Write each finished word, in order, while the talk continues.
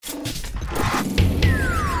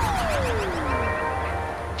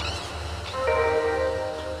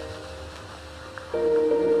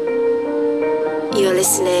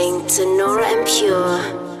listening to Nora En Pure,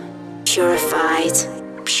 Purified.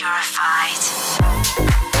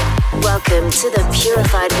 Welcome to the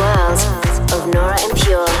purified world of Nora En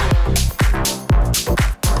Pure.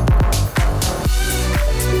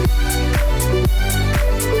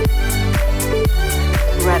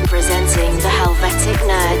 Representing the Helvetic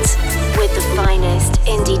Nerds with the finest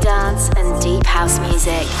indie dance and deep house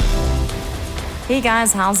music. Hey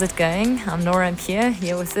guys, how's it going? I'm Nora En Pure,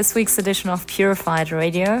 here with this week's edition of Purified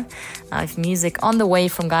Radio. I have music on the way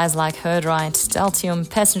from guys like Herdright, Deltium,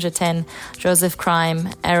 Passenger 10, Joseph Crime,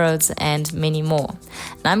 Arrows, and many more.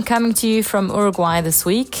 And I'm coming to you from Uruguay this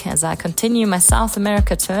week as I continue my South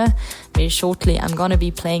America tour. Very shortly, I'm going to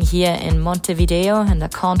be playing here in Montevideo, and I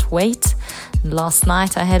can't wait. Last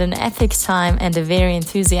night I had an epic time and a very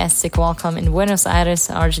enthusiastic welcome in Buenos Aires,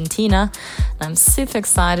 Argentina. I'm super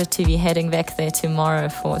excited to be heading back there tomorrow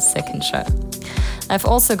for a second show. I've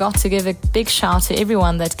also got to give a big shout to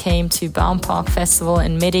everyone that came to Baum Park Festival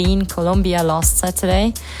in Medellin, Colombia last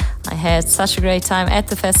Saturday. I had such a great time at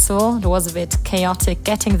the festival. It was a bit chaotic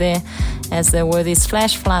getting there as there were these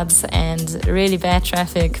flash floods and really bad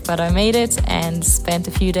traffic, but I made it and spent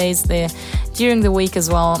a few days there during the week as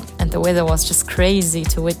well, and the weather was just crazy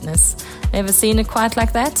to witness. Never seen it quite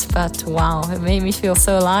like that, but wow, it made me feel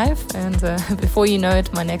so alive, and before you know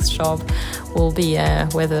it, my next job will be a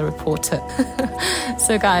weather reporter.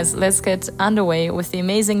 So guys, let's get underway with the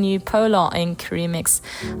amazing new Polar Inc. remix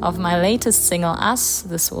of my latest single, Us.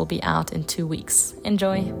 This will be out in 2 weeks.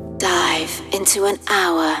 Enjoy. Dive into an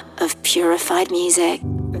hour of purified music.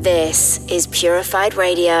 This is Purified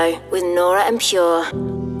Radio with Nora En Pure.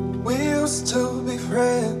 We used to be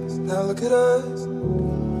friends, now look at us.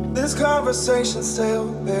 This conversation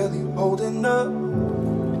still barely holding up.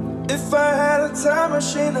 If I had a time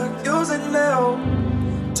machine, I'd use it now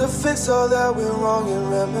to fix all that went wrong and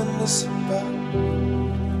reminisce about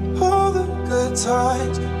all the good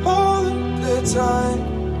times, all the good times.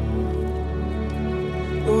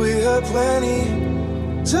 We had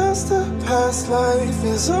plenty, just a past life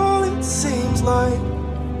is all it seems like.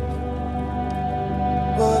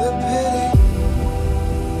 What a pity,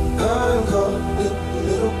 I'm caught in the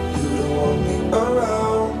middle. You don't want me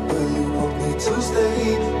around, but you want me to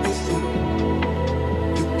stay with you.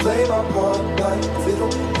 You play my part like a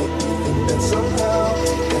fiddle, make me think that somehow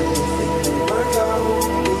everything will work out with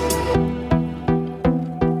you.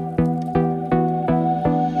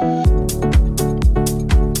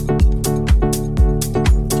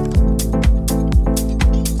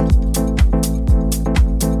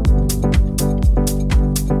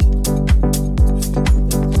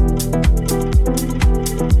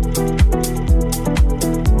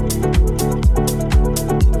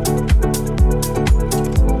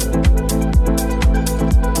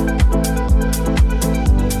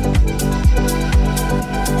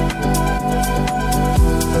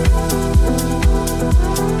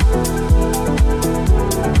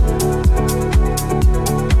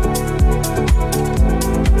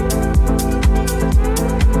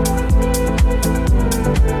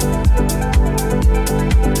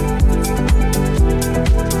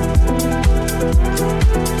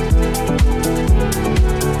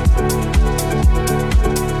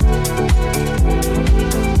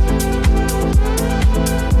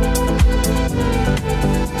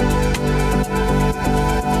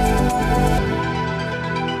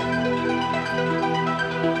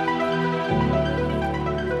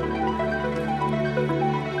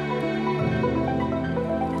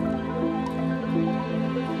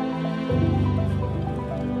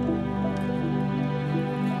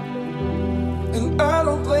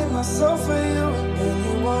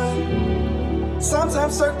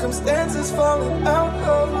 Circumstances falling out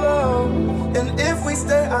of love, and if we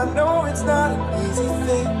stay, I know it's not an easy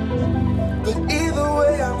thing, but either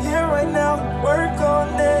way, I'm here right now to work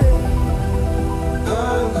on it.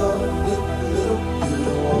 I'm caught in the middle. You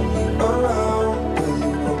don't want me around, but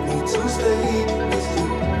you want me to stay with you.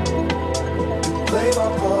 You play my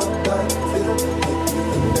part like a fiddle, make me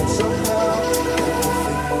think that somehow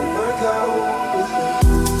everything will work out with you.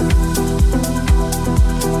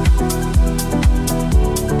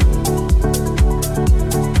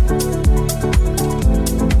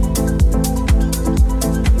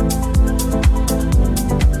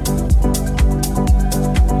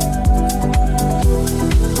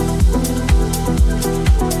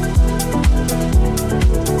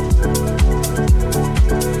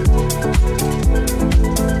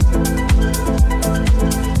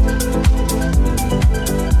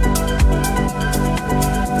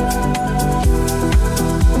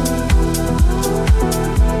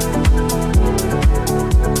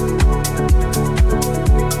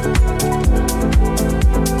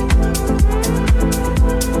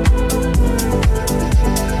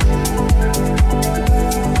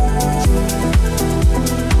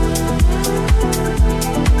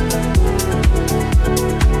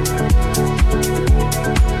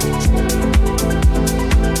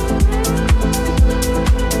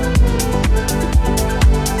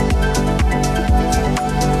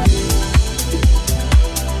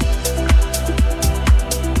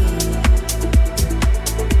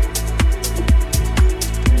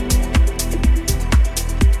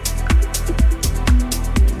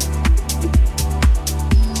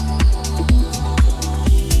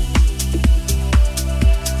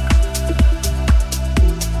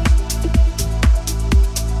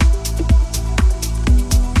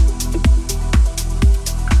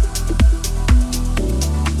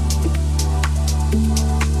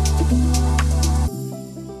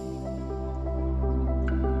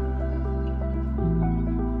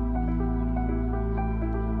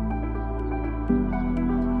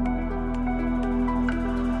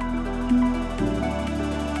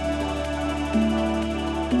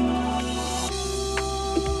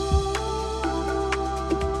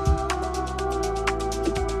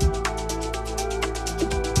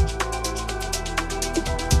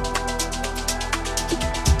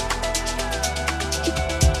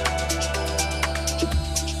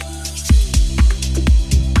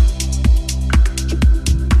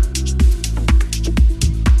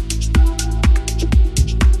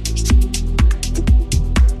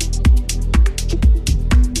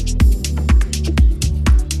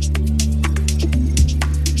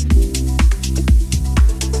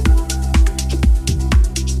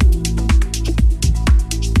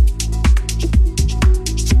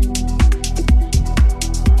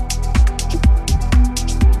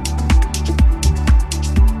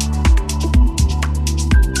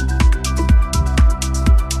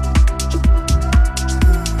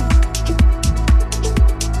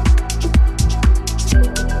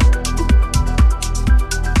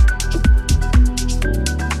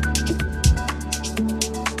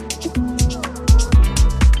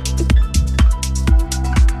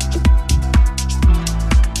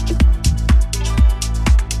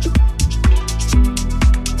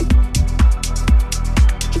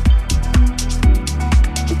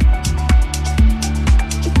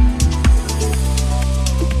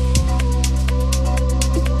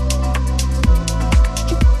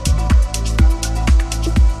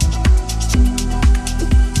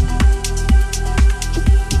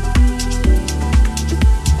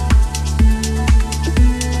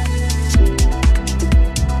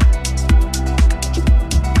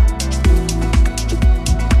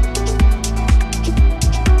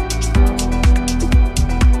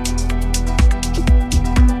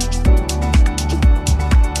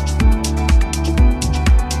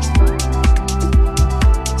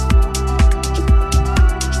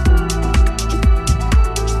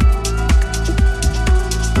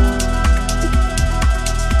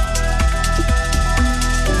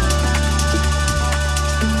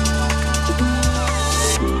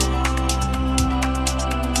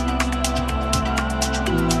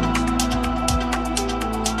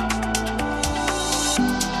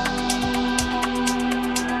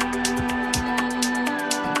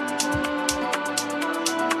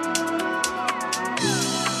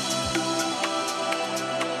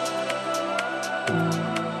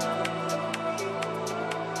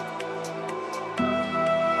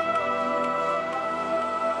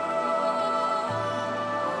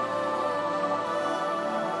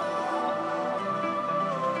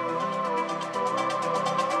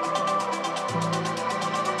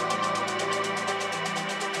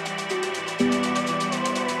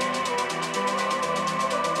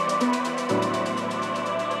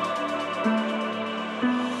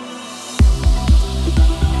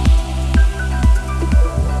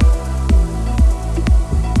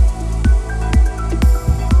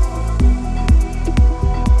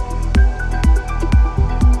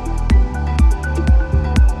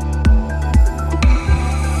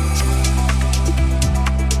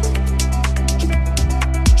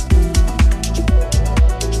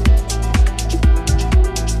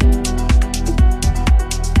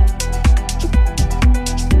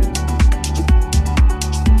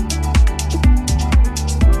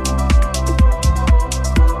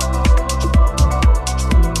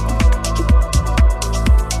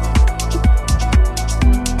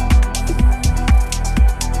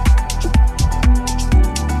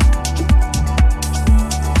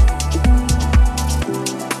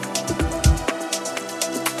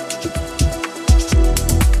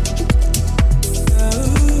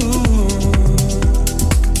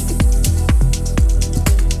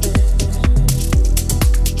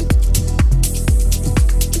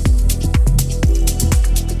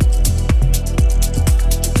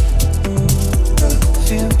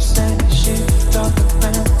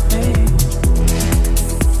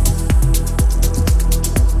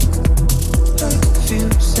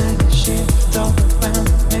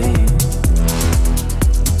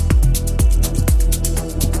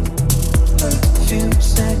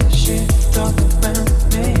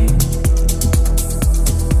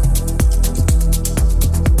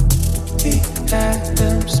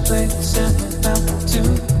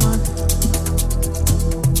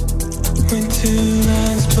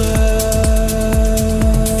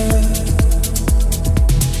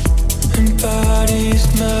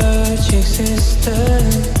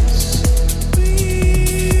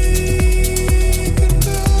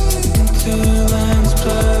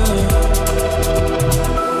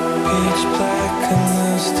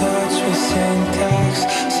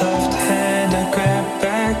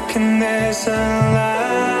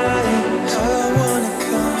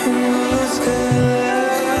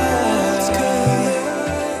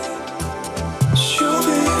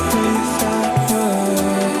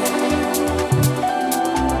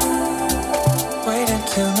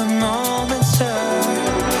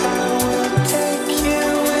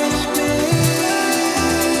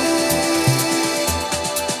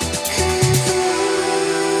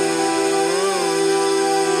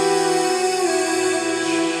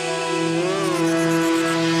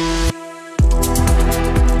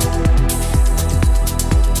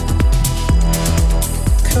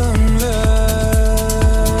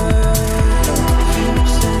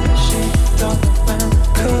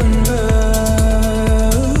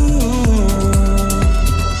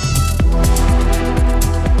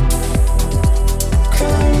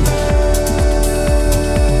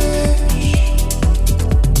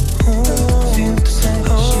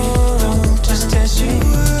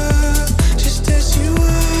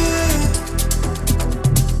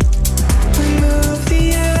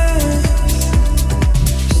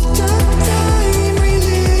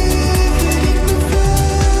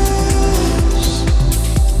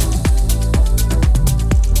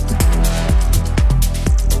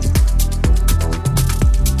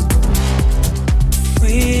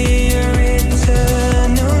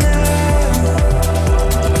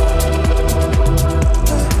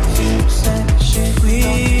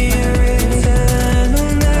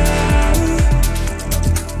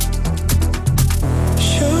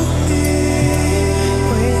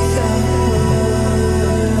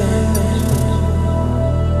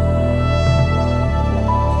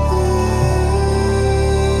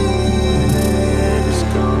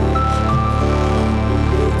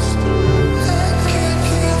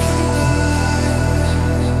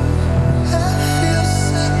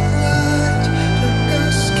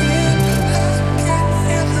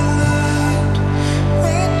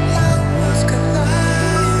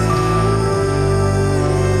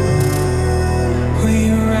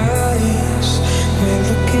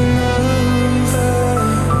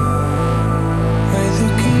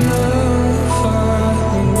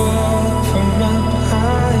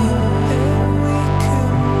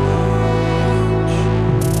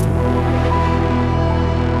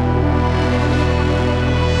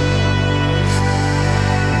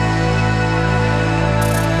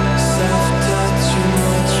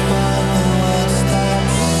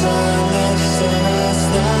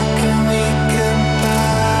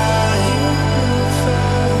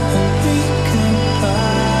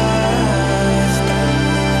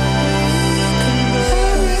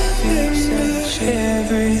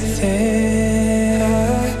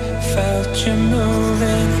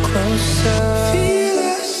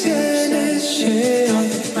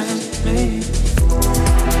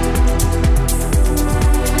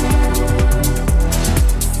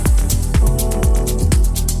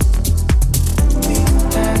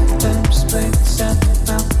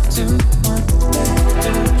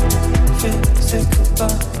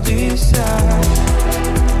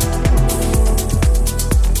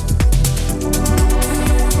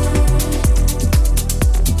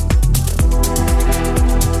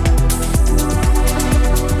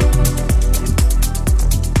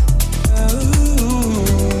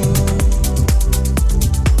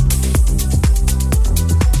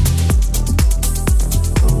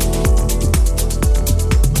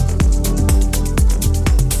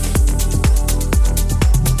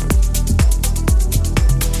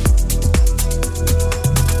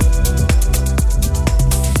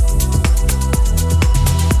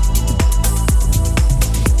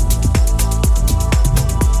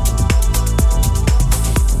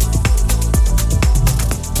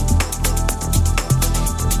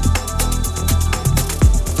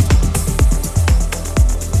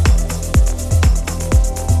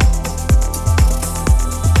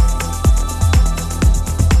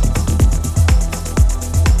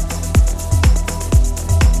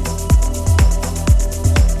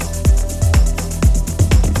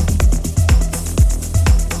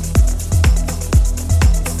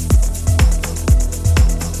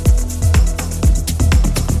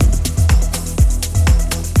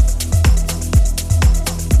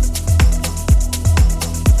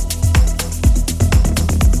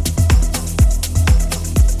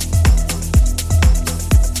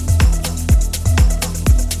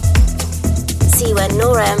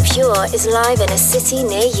 Nora En Pure is live in a city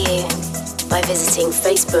near you by visiting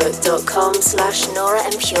facebook.com/Nora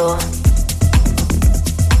En Pure.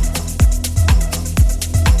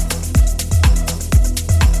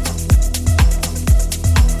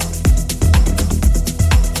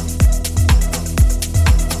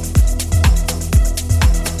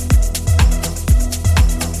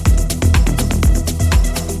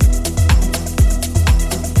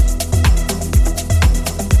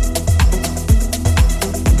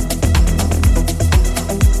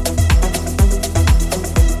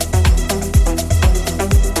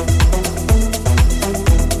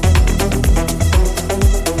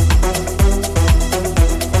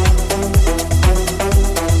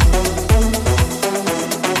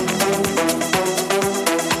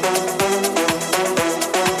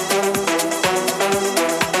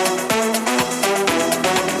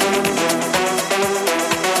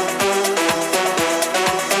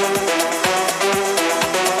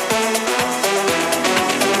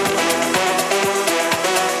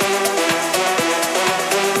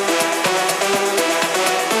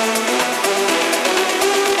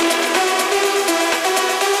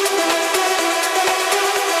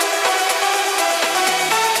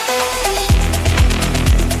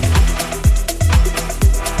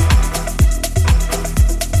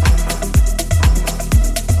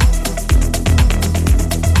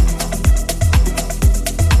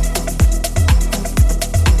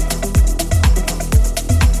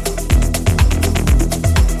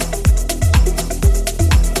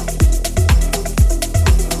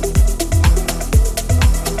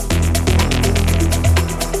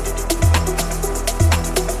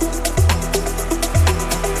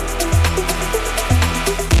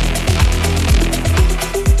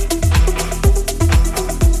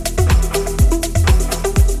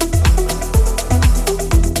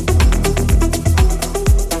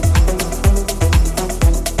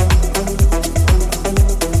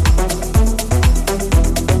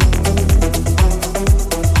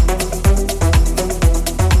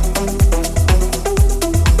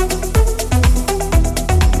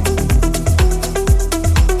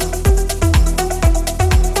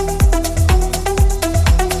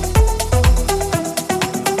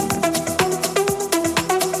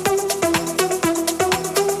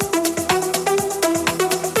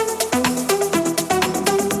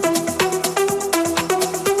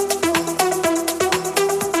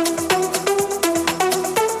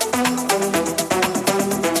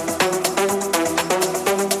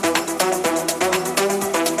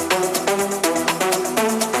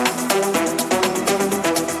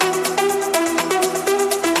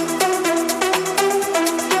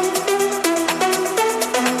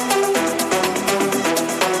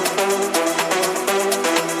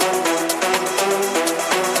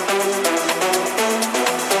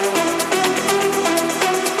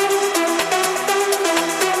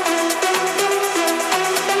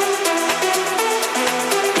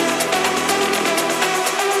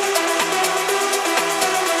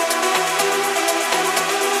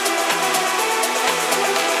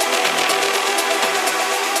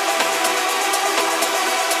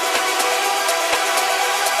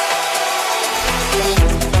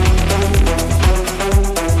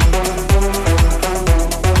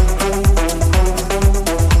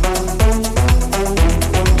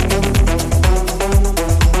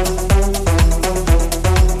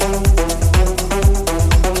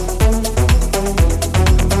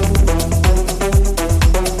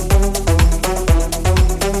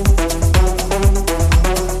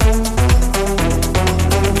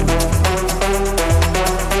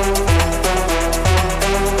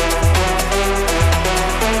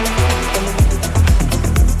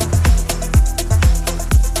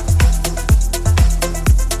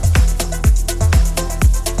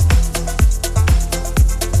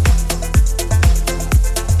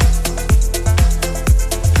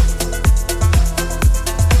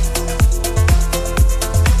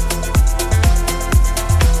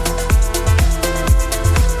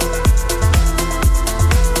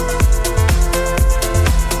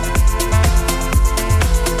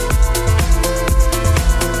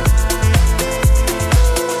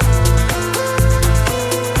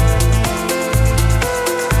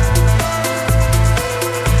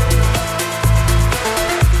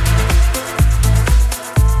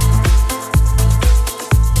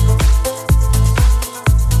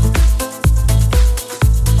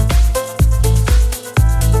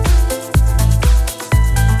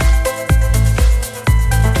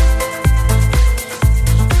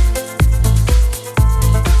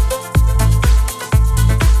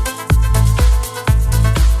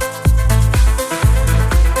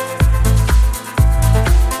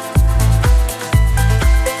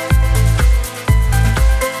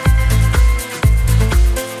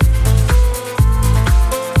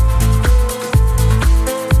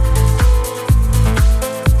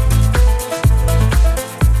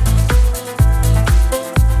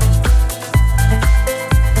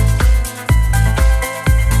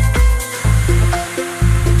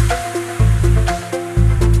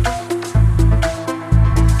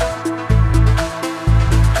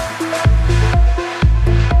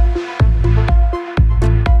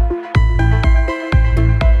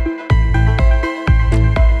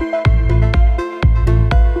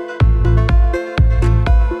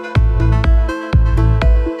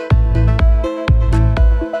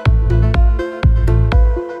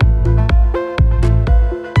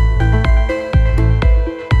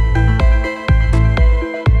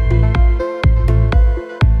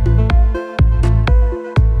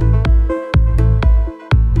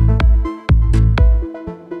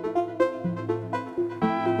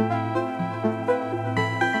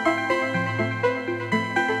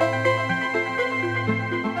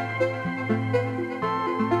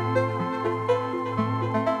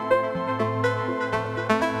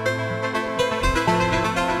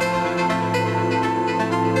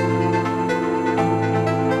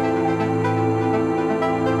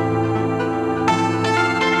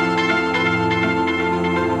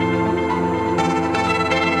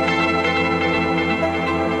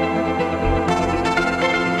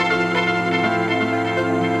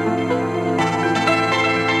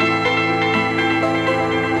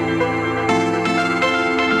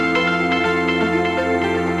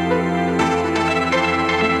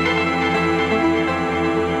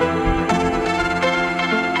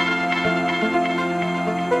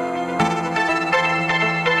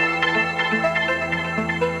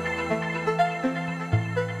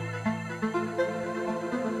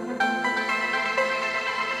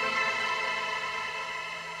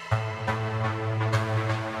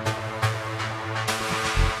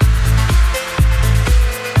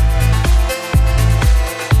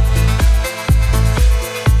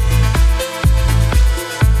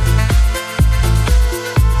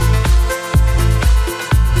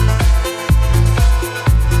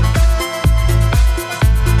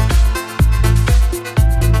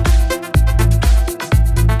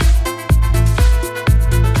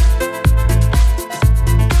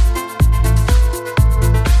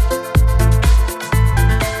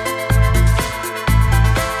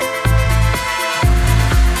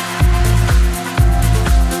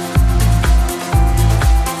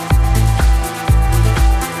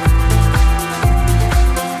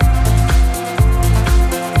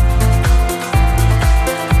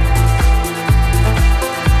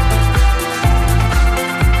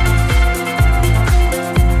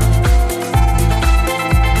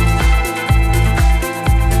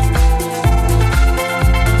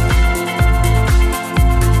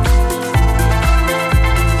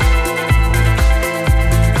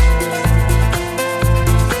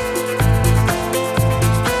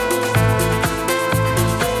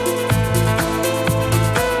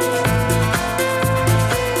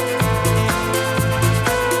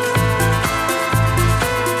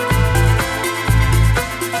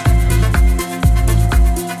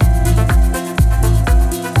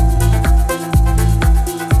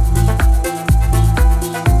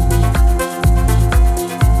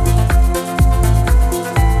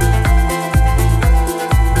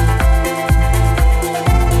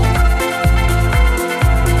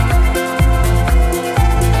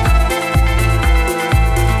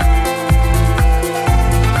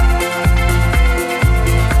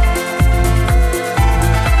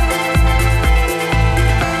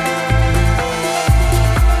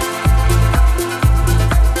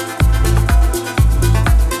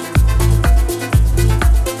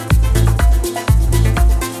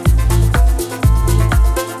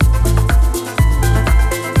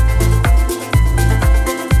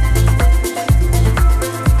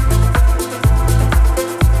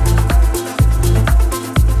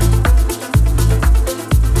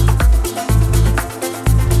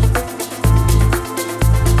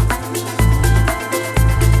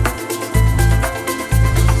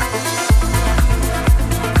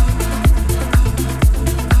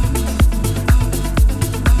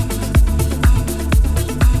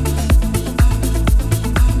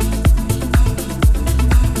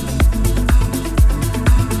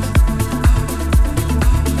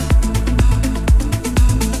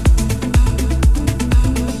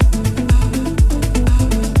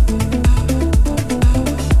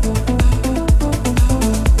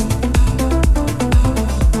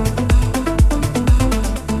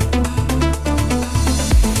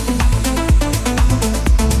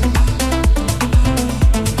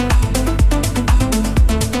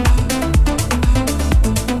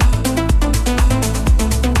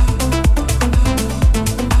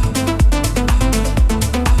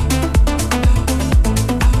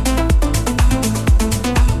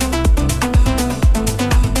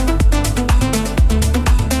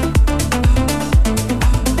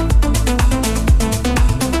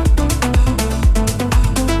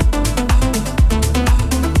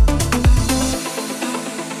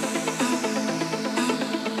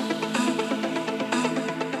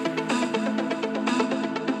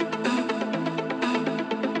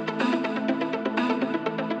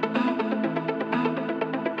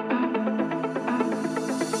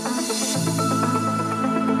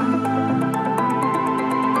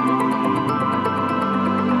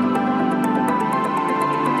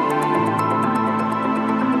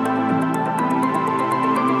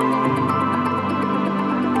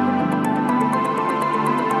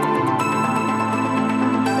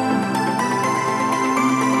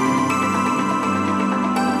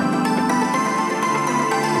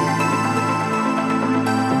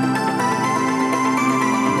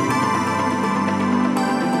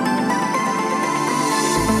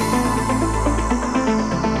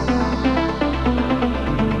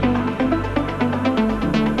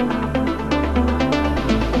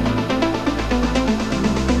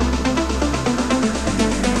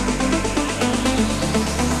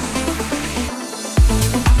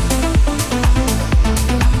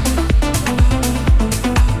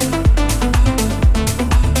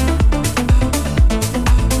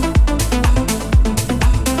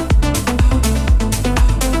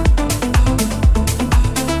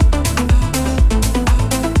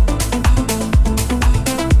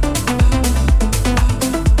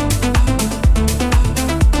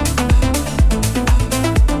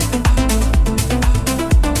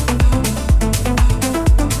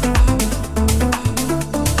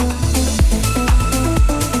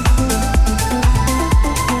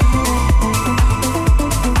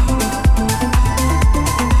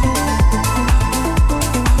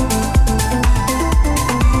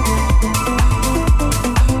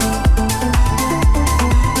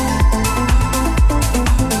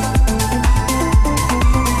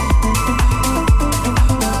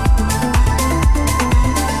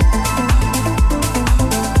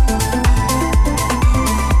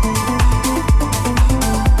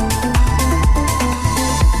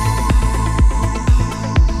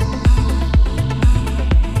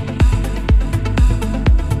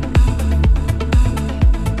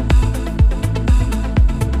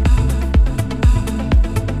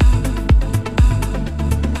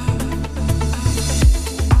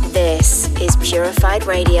 Purified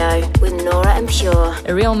Radio with Nora En Pure.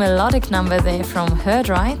 A real melodic number there from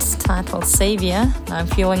Herdright, titled Savior. I'm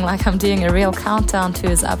feeling like I'm doing a real countdown to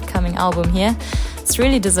his upcoming album here. It's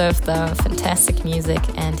really deserved though, fantastic music,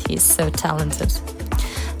 and he's so talented.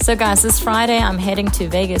 So guys, this Friday I'm heading to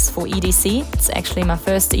Vegas for EDC. It's actually my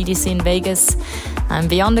first EDC in Vegas. I'm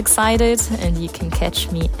beyond excited, and you can catch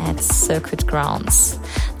me at Circuit Grounds.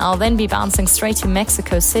 I'll then be bouncing straight to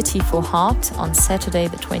Mexico City for Heart on Saturday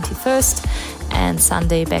the 21st, and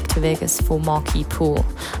Sunday back to Vegas for Marquee Pool.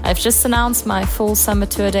 I've just announced my full summer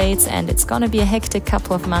tour dates, and it's gonna be a hectic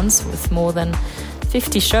couple of months with more than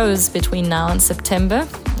 50 shows between now and September.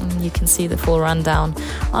 And you can see the full rundown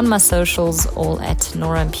on my socials, all at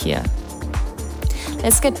Nora En Pure.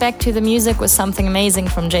 Let's get back to the music with something amazing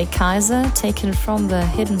from Jake Kaiser, taken from the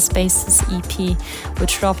Hidden Spaces EP,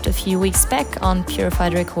 which dropped a few weeks back on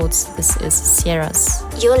Purified Records. This is Sierras.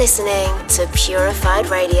 You're listening to Purified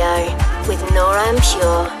Radio with Nora En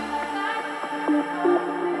Pure.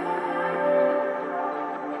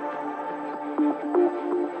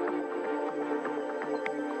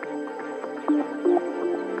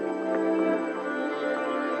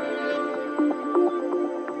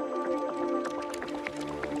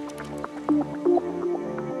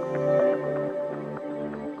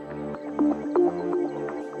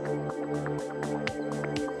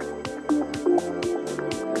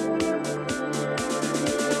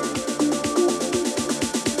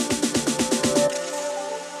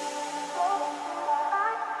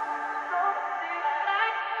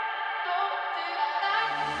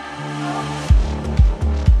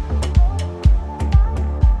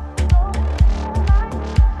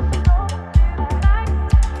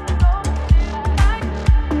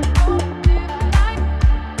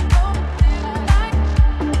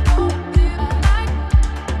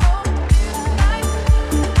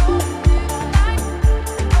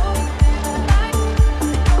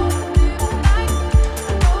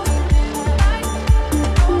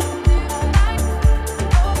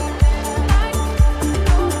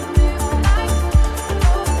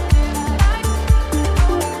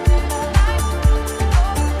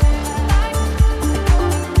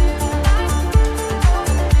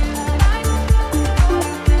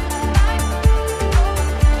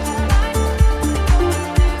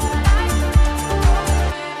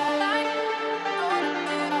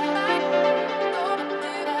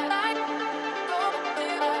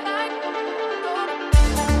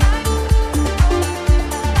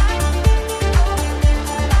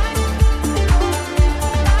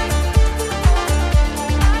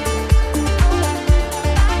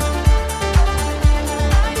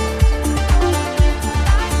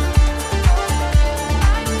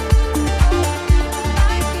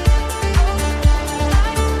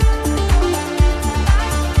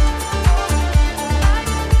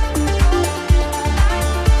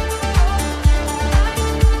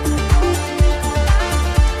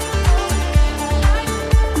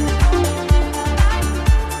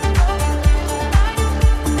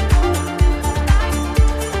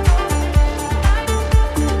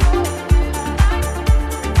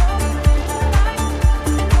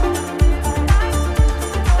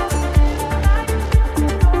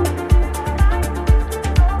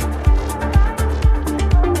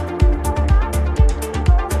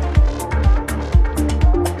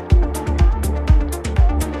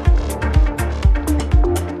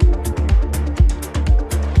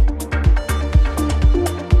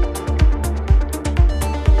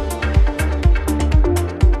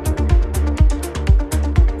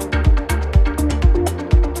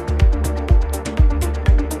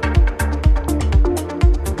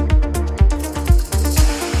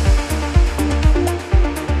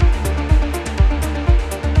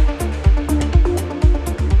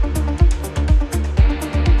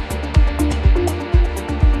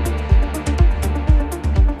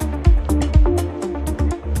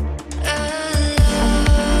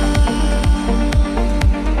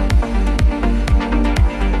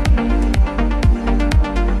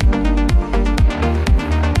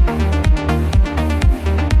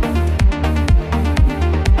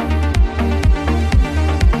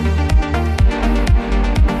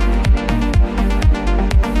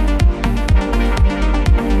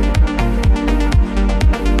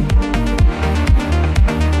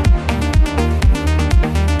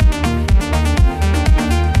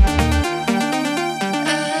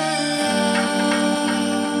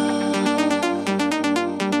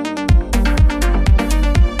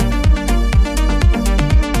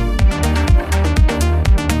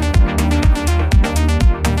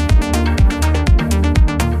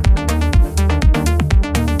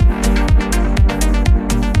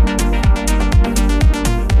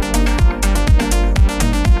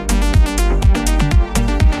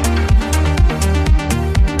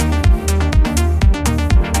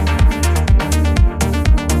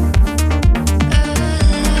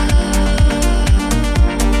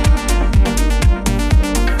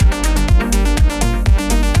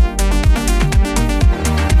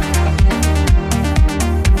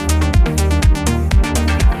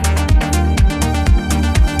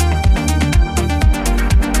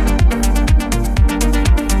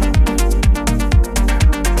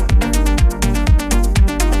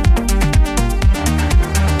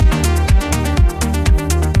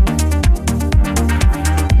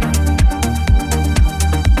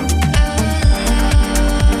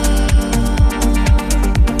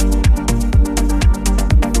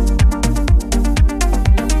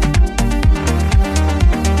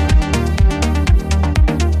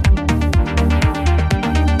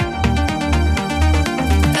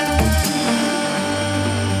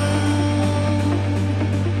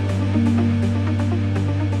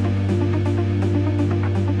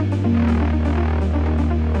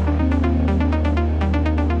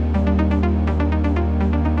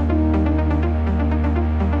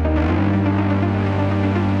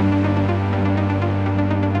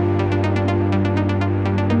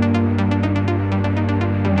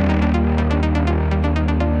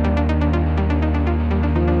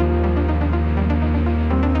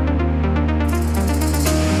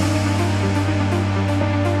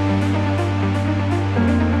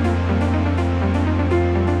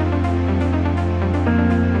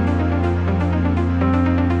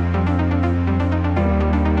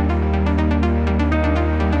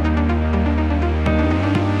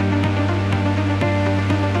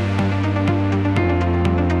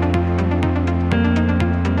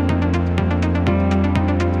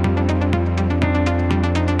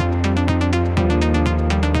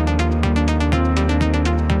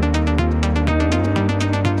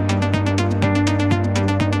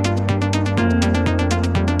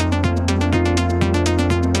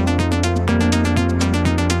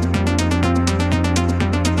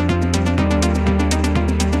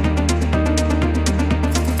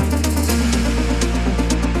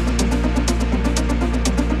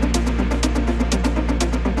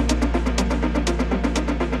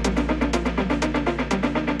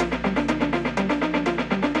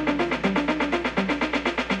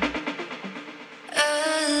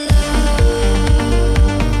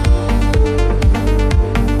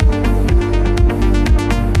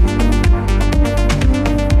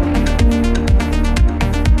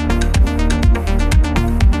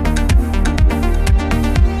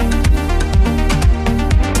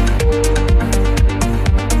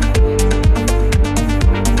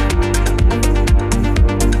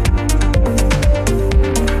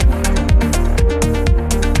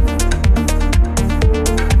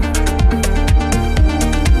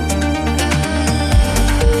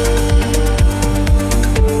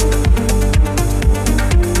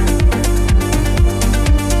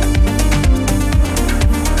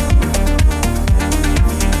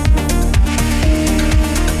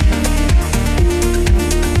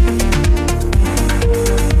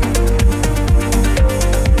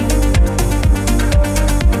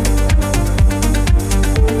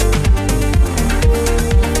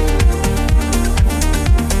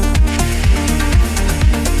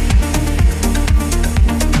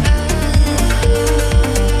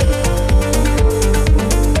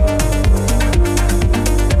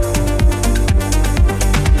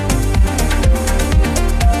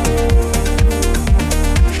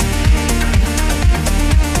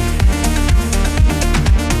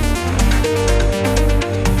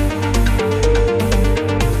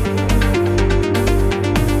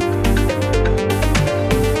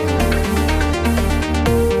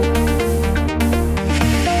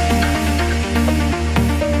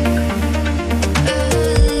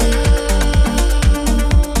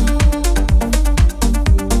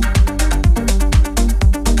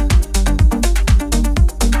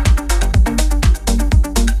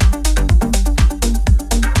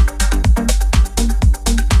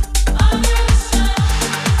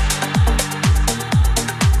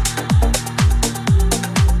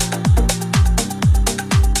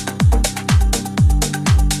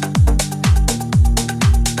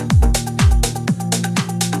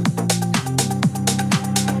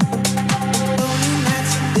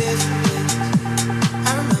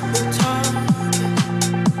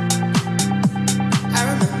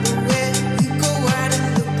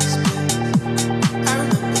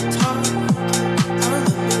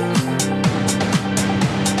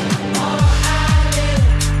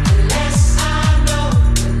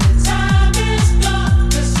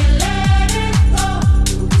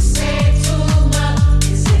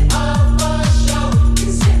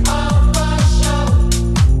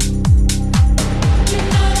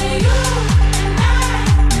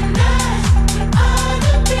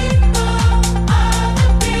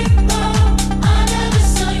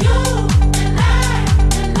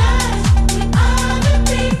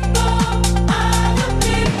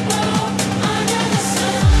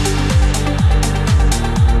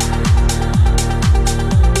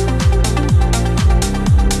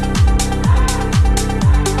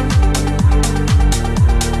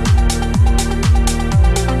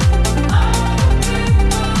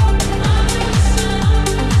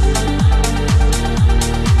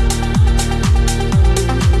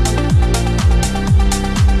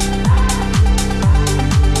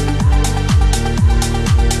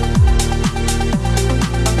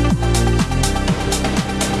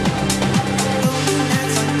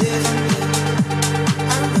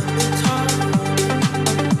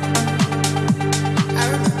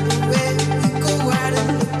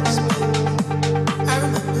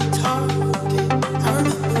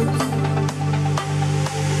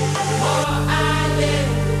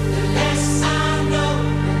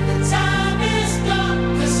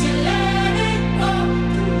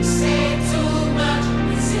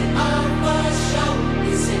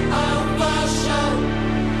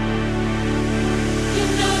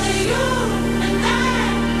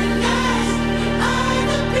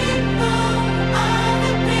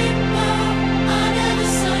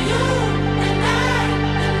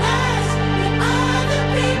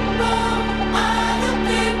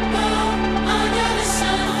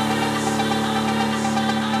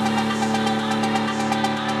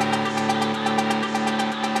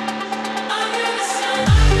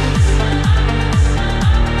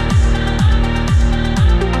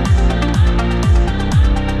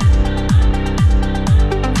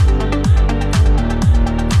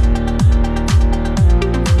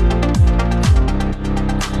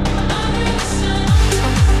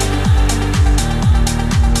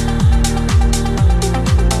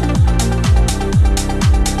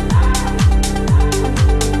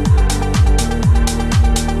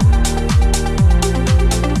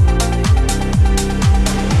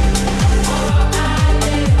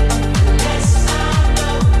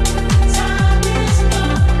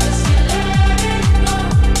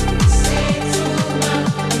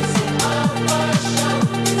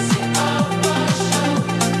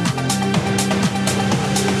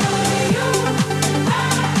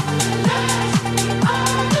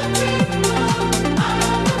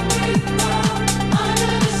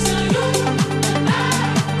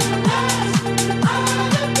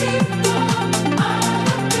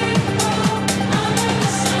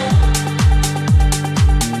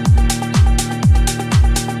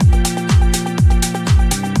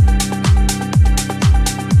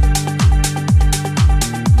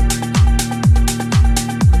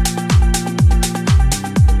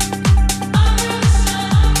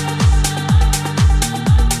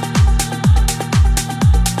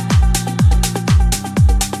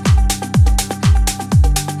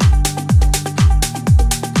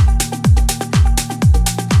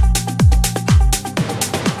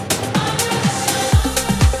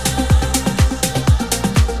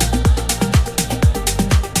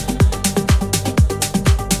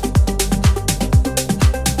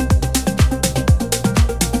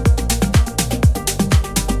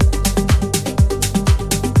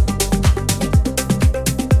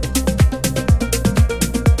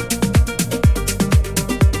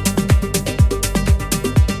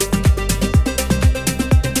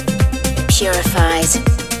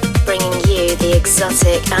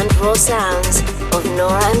 exotic and raw sounds of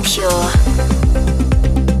Nora En Pure.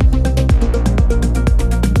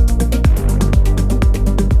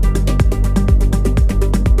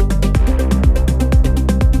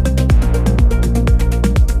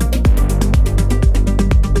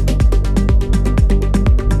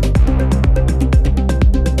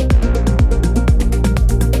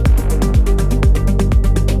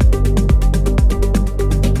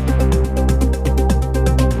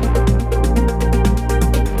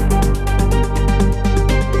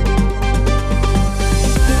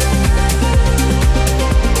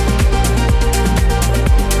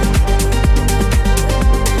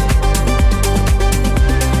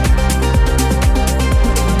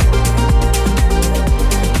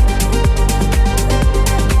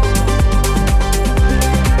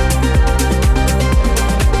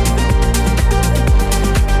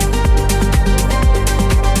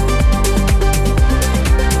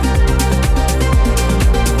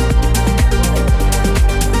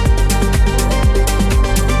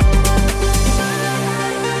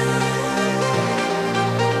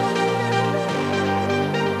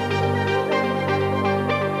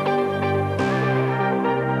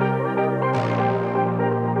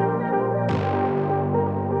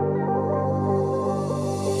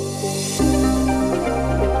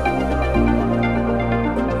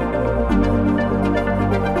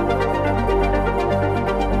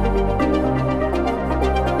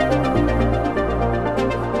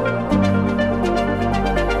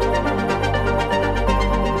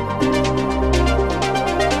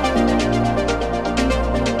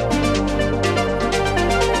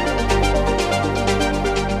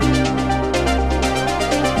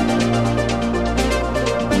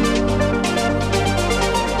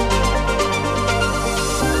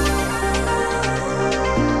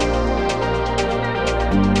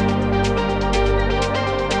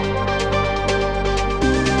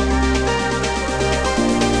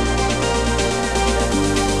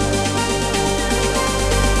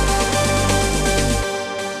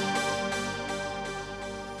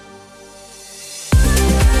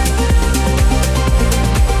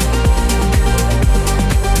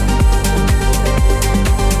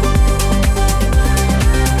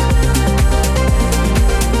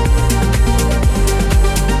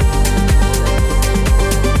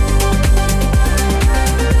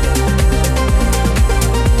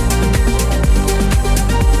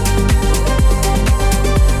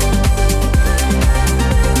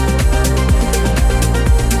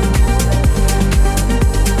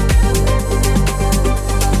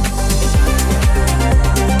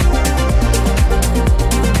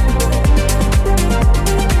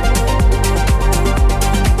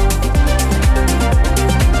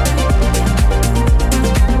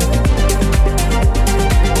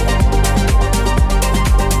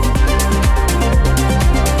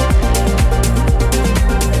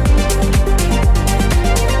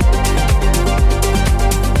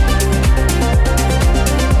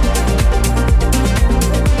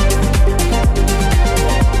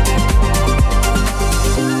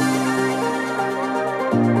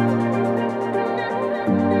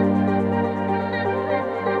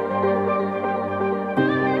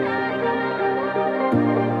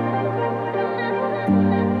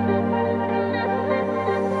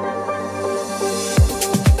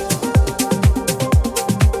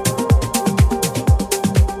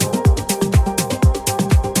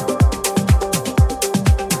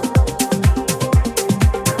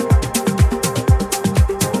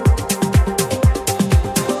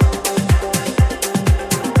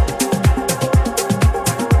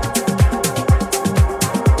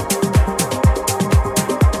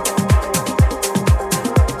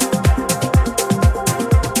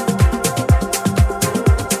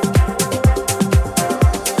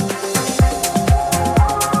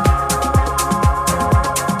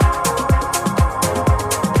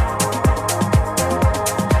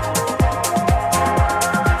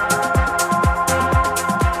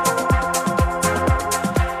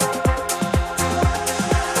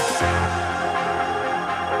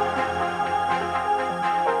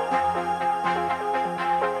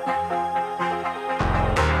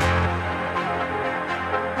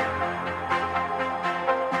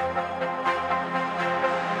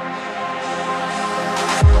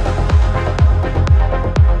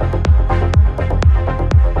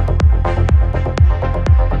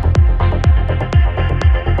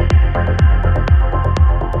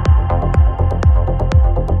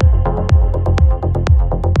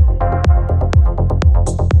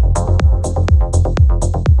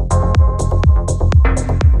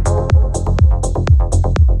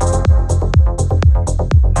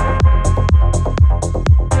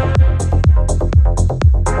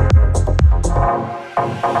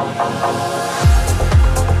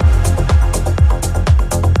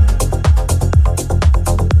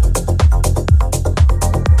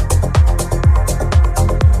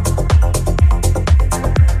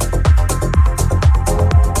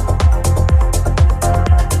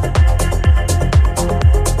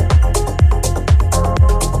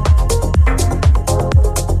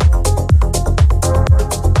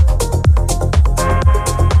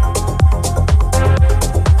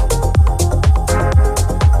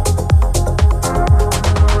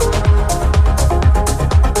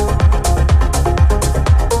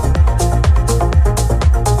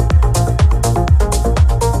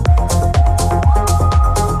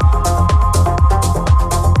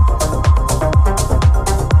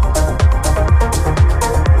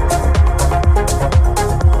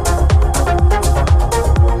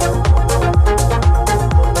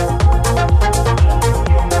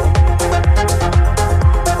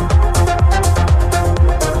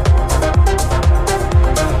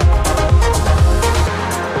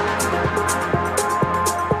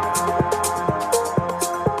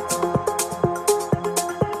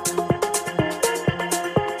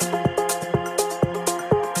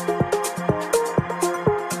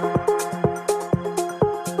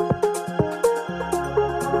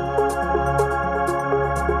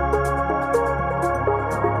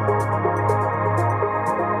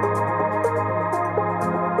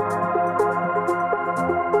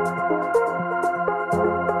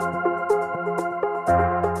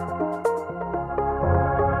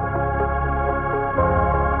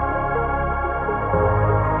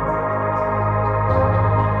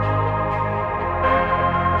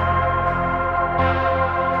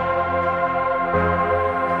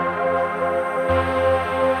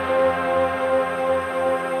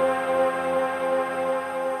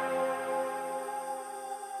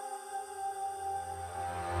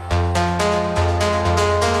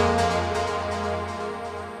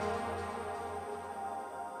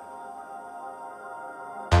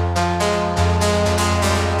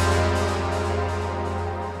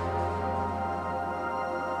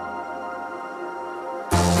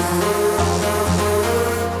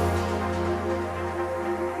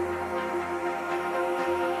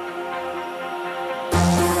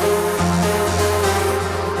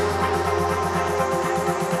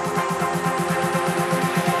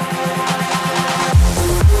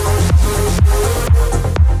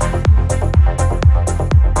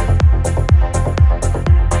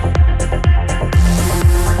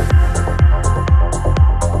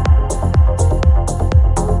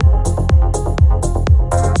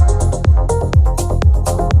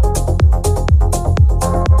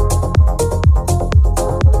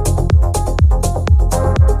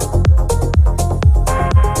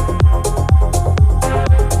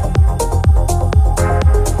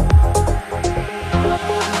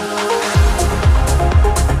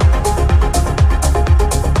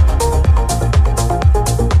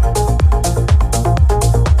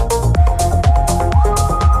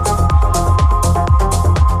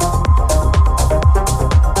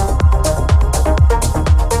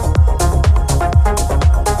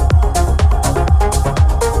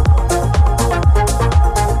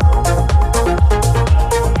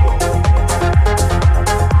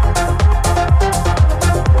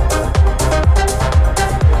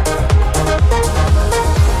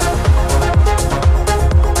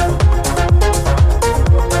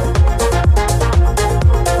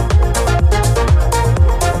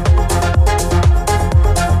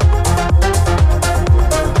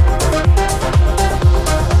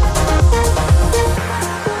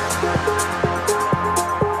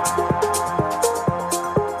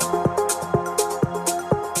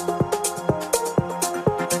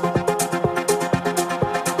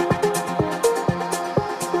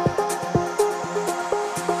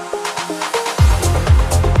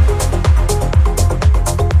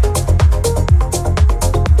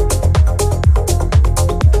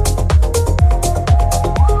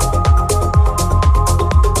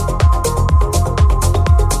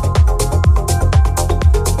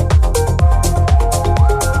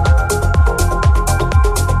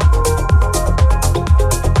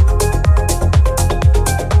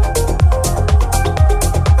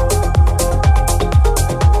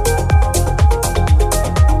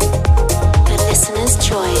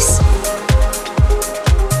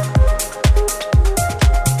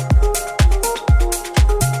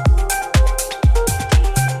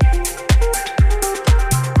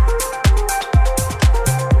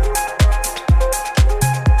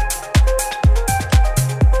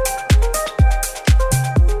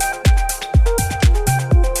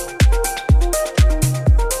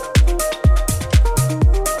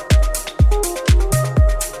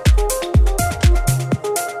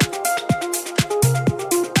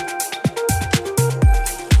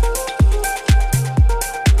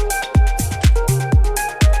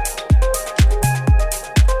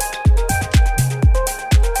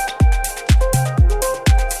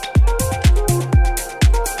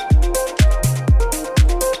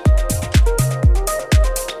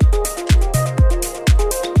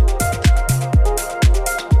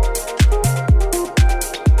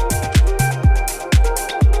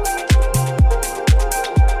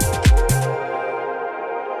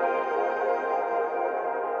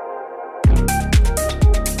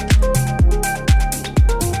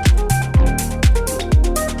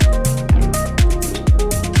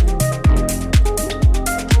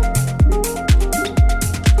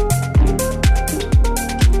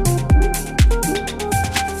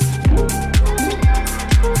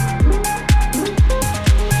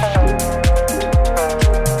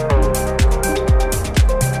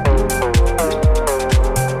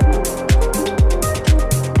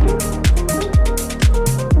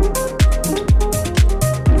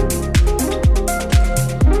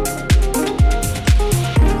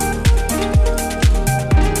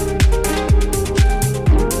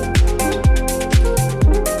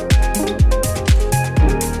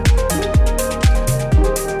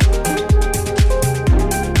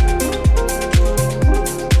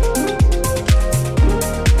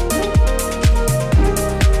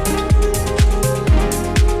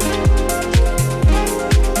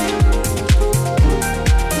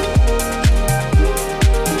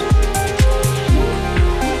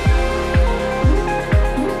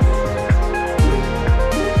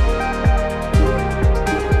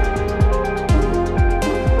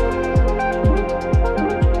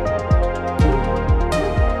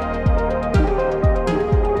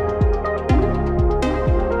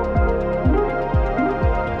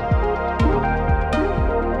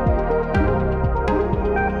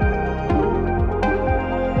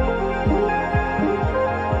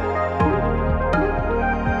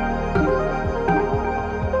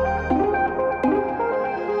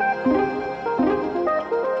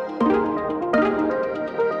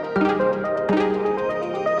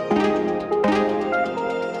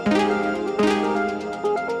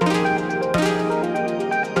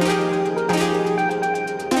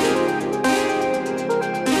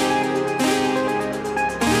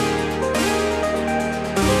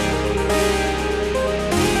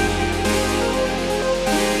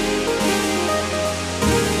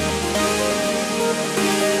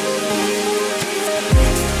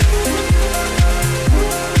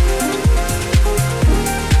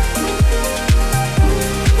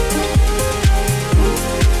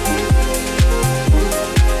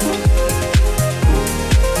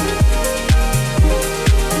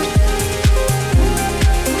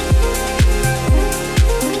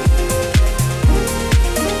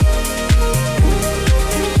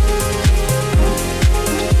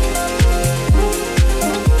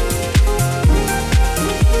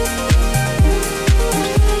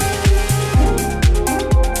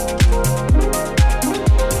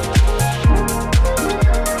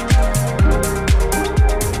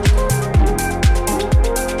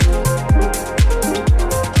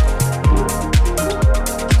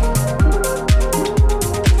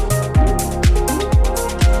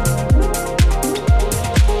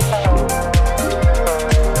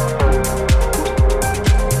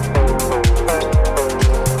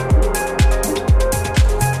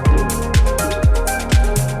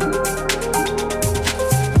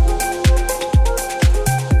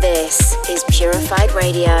 Purified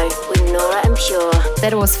Radio with Nora En Pure.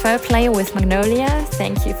 That was Fair Play with Magnolia.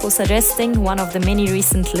 Thank you for suggesting one of the many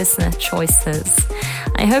recent listener choices.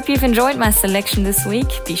 I hope you've enjoyed my selection this week.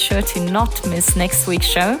 Be sure to not miss next week's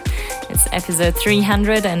show. It's episode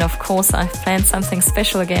 300, and of course I've planned something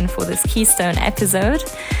special again for this Keystone episode.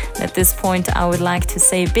 At this point, I would like to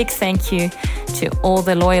say a big thank you to all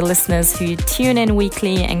the loyal listeners who tune in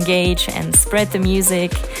weekly, engage and spread the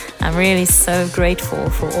music. I'm really so grateful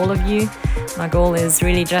for all of you. My goal is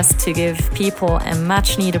really just to give people a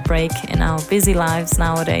much needed break in our busy lives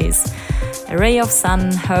nowadays. A ray of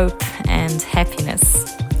sun, hope and happiness.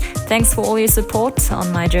 Thanks for all your support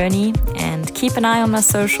on my journey, and keep an eye on my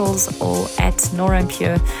socials, all at Nora En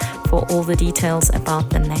Pure, for all the details about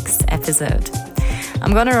the next episode.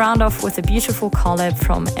 I'm gonna round off with a beautiful collab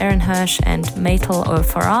from Aaron Hirsch and Maitel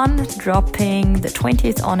O'Farran, dropping the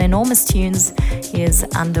 20th on Enormous Tunes. Here's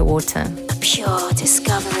Underwater. A pure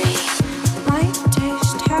discovery. My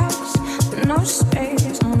taste has no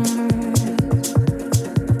space on earth.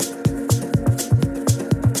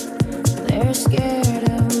 They're scared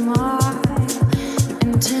of my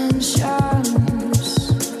intentions.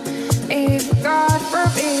 If God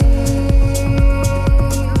forbid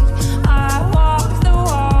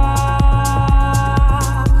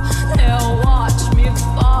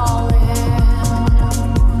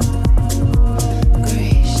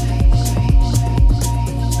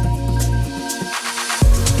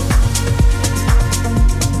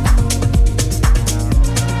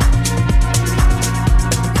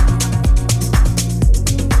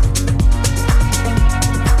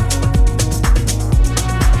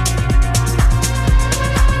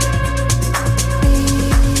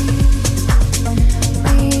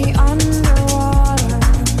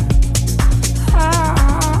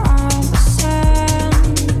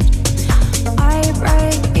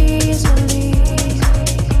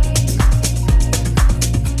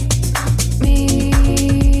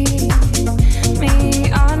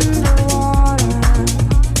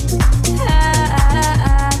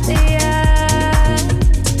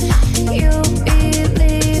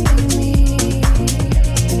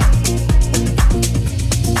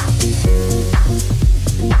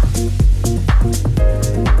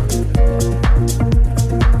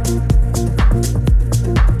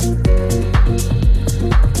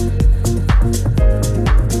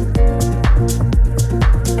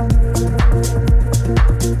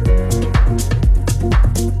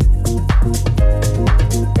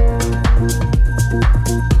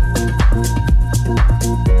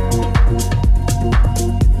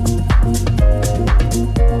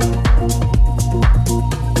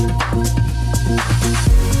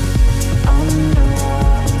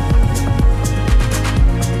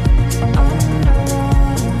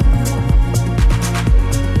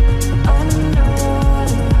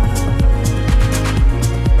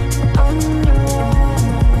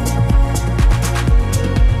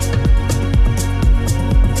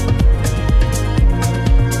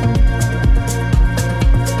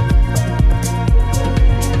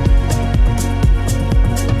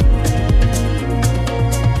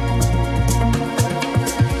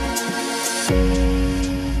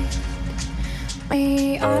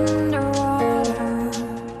underwater,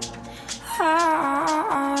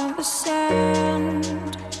 on the sand.